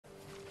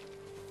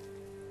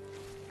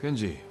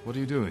Kenji, what are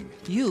you doing?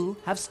 You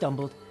have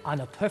stumbled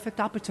on a perfect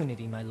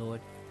opportunity, my lord.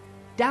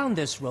 Down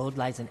this road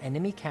lies an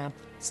enemy camp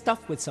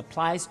stuffed with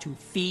supplies to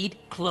feed,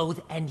 clothe,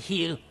 and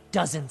heal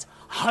dozens,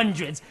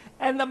 hundreds,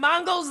 and the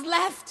Mongols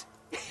left!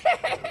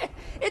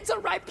 It's a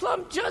ripe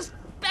plum just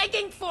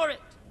begging for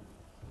it!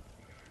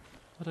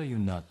 What are you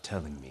not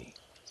telling me?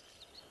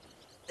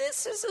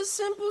 This is a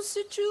simple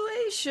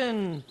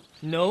situation.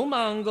 No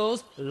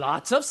Mongols,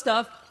 lots of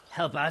stuff.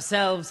 Help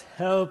ourselves,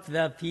 help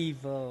the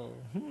people.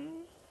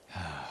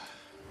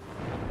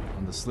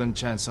 On the slim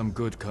chance some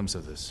good comes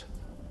of this.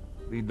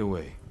 Lead the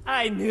way.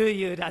 I knew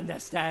you'd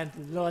understand,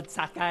 Lord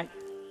Sakai.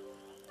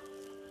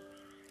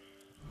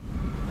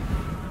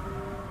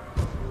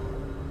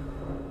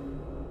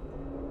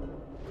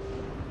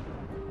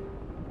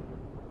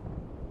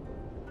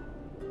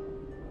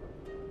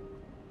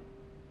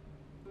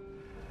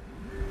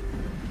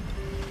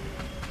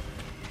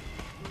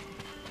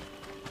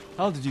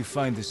 How did you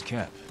find this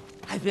camp?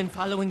 I've been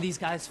following these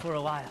guys for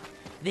a while.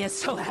 They're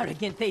so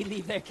arrogant they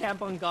leave their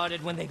camp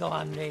unguarded when they go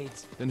on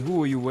raids. Then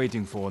who are you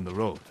waiting for on the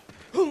road?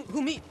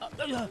 Who me?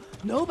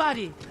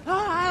 Nobody.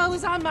 I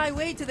was on my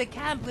way to the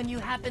camp when you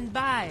happened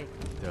by.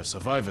 There are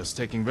survivors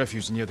taking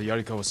refuge near the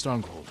Yarikawa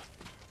stronghold.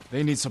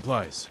 They need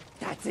supplies.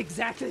 That's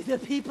exactly the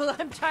people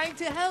I'm trying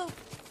to help.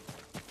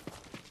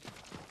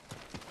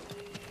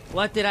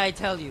 What did I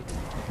tell you?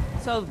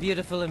 So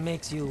beautiful it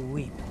makes you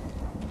weep.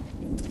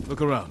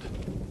 Look around.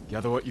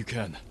 Gather what you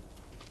can.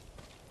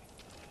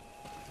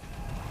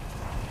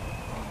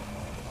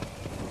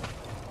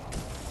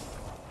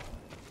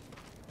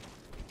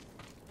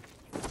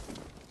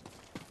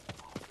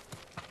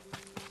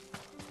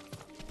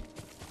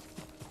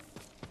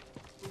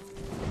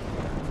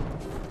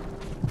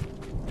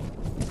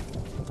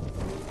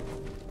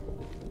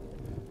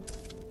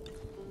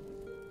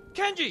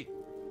 Kenji!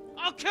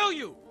 I'll kill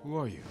you! Who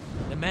are you?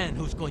 The man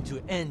who's going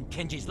to end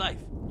Kenji's life.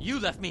 You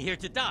left me here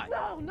to die.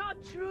 No, not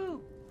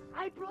true.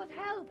 I brought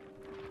help.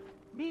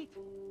 Meet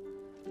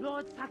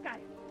Lord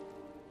Sakai,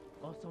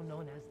 also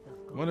known as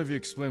the... One of you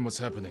explain what's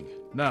happening.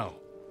 Now.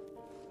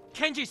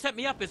 Kenji set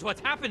me up is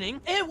what's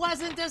happening. It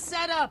wasn't a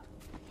setup.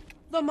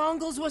 The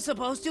Mongols were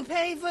supposed to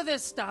pay for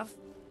this stuff.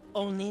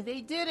 Only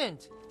they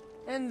didn't.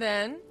 And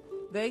then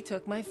they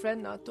took my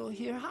friend Nato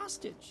here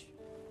hostage.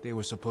 They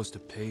were supposed to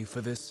pay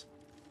for this?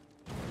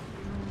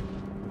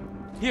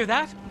 Hear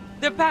that?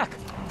 They're back!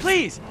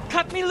 Please,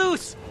 cut me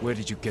loose! Where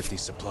did you get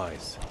these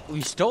supplies?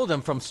 We stole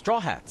them from Straw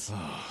Hats.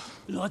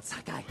 Lord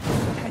Sakai,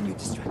 can you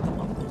distract the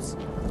Mongols?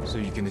 So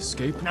you can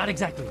escape? Not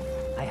exactly.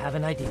 I have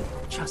an idea.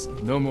 Trust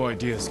me. No more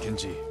ideas,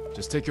 Kenji.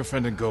 Just take your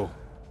friend and go.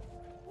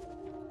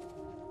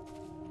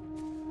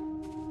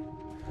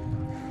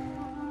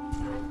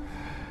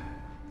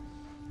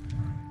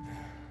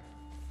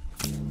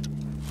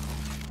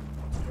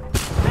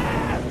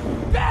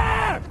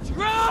 There!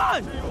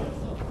 Run!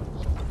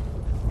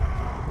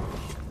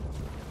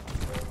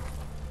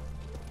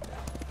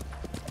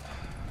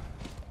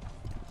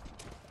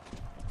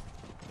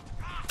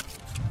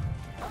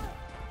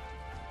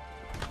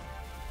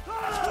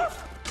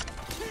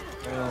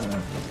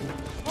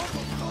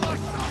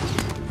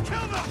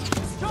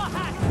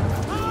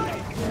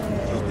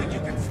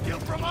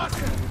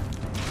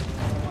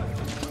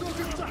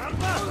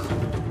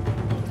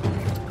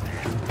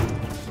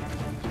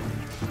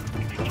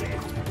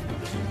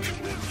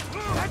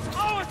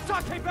 That's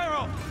our sake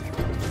barrel!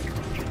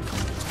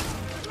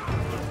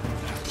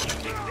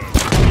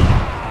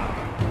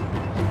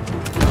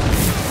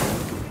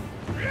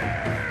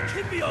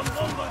 Keep me on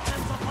longer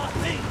than the hot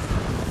things!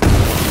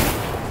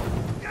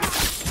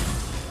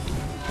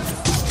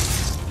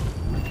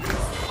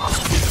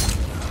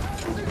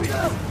 Let me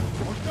go!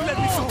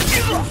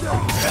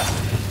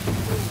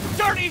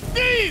 Dirty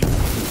thieves!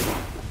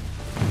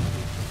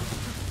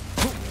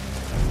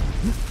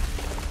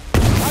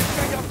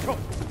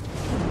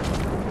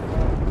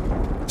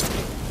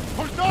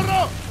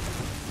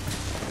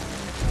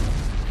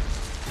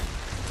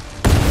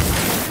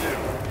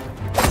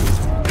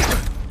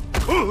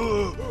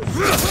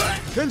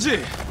 Kenji!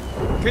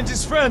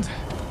 Kenji's friend!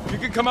 You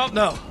can come out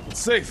now. It's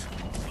safe.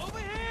 Over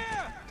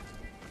here!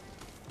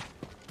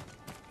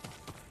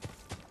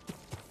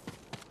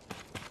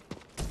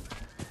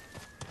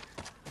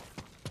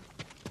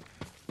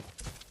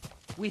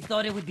 We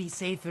thought it would be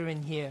safer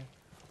in here.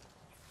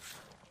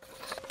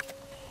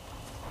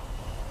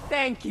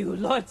 Thank you,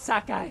 Lord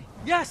Sakai.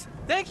 Yes,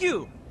 thank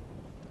you!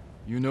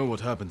 You know what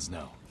happens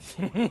now.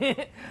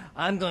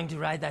 I'm going to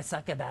ride that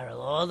sake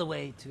barrel all the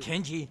way to...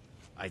 Kenji,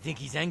 I think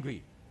he's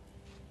angry.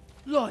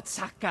 Lord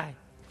Sakai,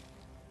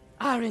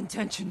 our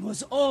intention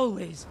was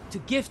always to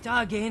gift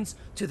our gains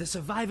to the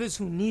survivors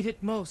who need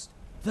it most.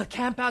 The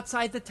camp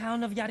outside the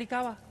town of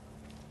Yarikawa.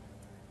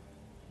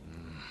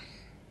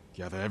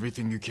 Gather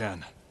everything you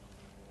can.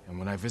 And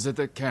when I visit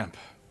that camp,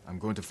 I'm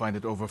going to find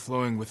it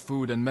overflowing with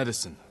food and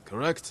medicine,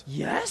 correct?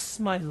 Yes,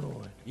 my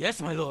lord.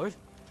 Yes, my lord.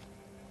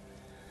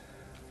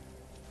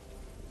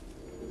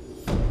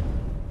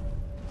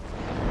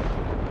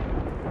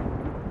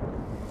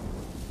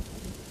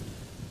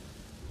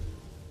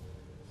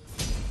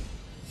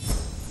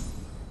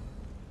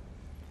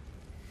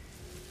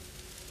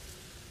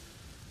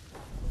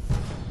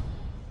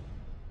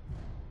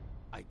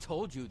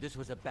 told you this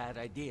was a bad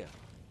idea.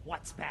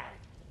 What's bad?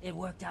 It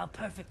worked out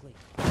perfectly.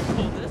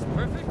 All this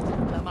perfect?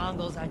 The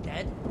Mongols are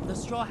dead, the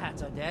Straw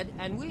Hats are dead,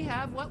 and we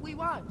have what we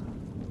want.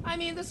 I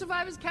mean, the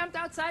survivors camped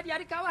outside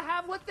Yarikawa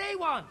have what they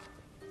want.